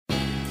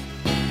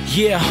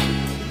Yeah,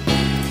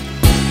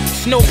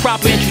 it's no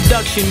proper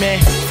introduction,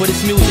 man, for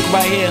this music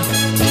right here.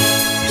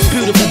 It's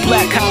beautiful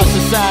black collar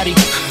society.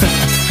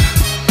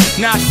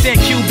 Now I sent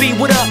QB,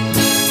 what up?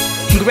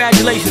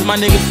 Congratulations, my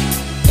niggas.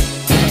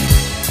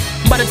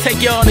 I'm about to take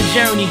y'all on a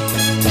journey.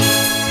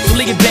 So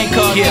leave your bank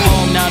cards at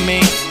home, know what I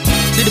mean?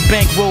 To the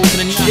bank rolls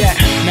in the chat,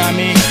 know what I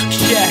mean?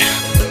 Chat.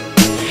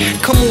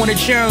 Come on a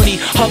journey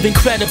of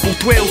incredible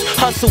thrills.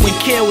 Hustle and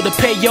kill to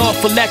pay off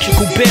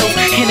electrical bills.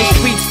 In the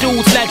streets,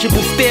 dudes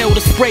legible still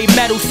to spray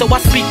metal. So I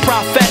speak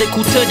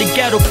prophetical to the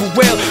ghetto for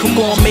real. I'm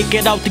gonna make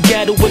it out the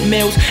ghetto with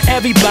mills.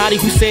 Everybody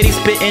who say they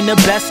spittin' the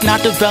best,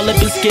 not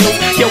developing skills.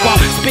 Yo,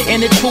 I'm spittin'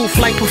 the truth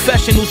like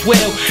professionals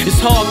will. It's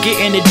hard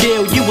getting a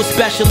deal, you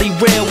especially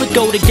real. We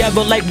go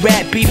together like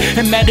rat beef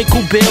and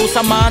medical bills.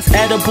 Our minds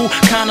edible,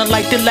 kinda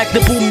like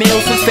delectable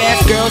meals. Some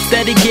fast girls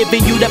steady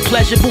giving you that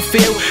pleasurable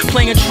feel.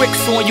 Playing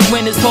tricks on you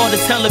when it's hard to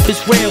tell if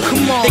it's real.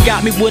 Come on. They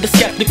got me with a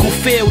skeptical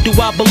feel. Do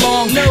I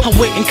belong? No. I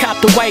went and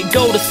copped the white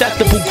gold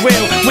acceptable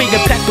grill. We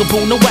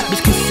impeccable, no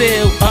weapons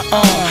concealed.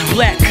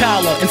 Black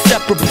collar,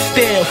 inseparable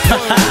still.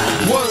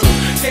 Word.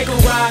 Take a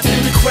ride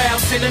through the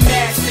crowds and the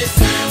masses.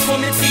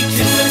 From the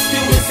teachers to the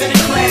students and the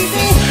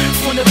classes.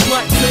 From the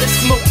blunt to the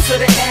smoke to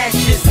the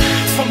ashes.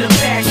 From the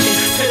passion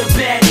to the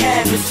bad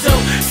habits. So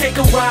take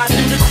a ride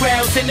through the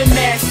crowds and the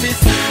masses.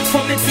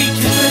 From the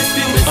teachers to the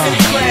students and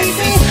the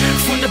classes.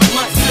 From the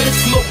blunt to the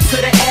smoke to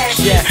the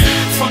ashes.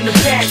 From the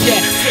passion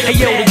to the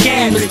bad the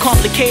game is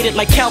complicated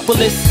like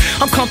calculus.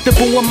 I'm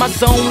comfortable in my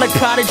zone like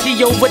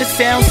Prodigy over the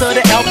sounds of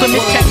the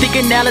alchemist. Check the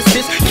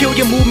analysis, kill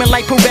your movement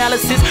like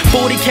paralysis.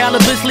 40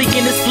 calibers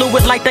leaking this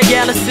fluid like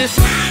dialysis.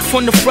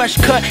 From the fresh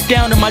cut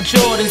down to my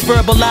Jordans,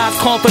 verbalize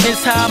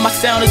confidence high, my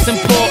sound is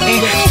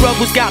important.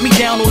 Struggles got me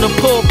down on the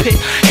pulpit.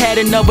 Had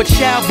another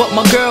child, but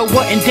my girl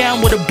wasn't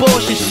down with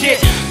abortion shit.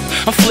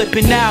 I'm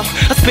flipping out,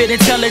 I spit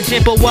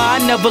intelligent, but why I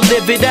never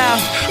live it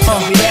out?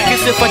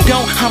 Guess if I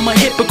don't, I'm a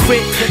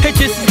hypocrite. It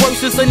just as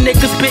worse as a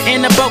nigga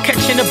spitting about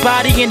catching a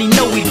body and he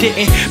know he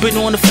didn't. But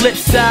on the flip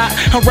side,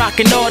 I'm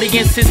rocking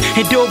audiences,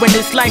 enduring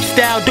this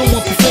lifestyle, doing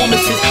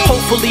performances.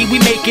 Hopefully we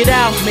make it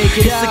out.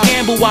 It's a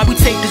gamble while we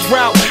take this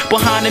route.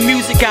 Behind the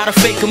music, gotta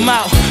fake them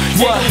out.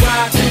 What? Take a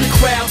ride through the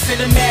crowds and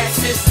the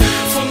masses.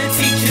 From the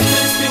teachers to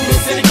the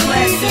students and the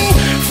classes.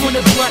 From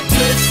the blunt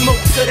to the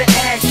smoke to the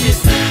ashes.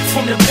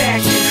 From the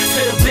passion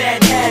to the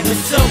bad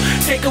habits. So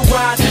take a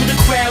ride through the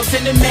crowds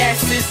and the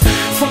masses.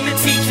 From the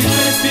teachers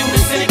to the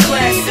students and the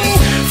classes.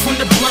 From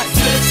the blunt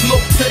to the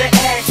smoke to the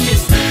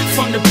ashes.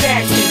 From the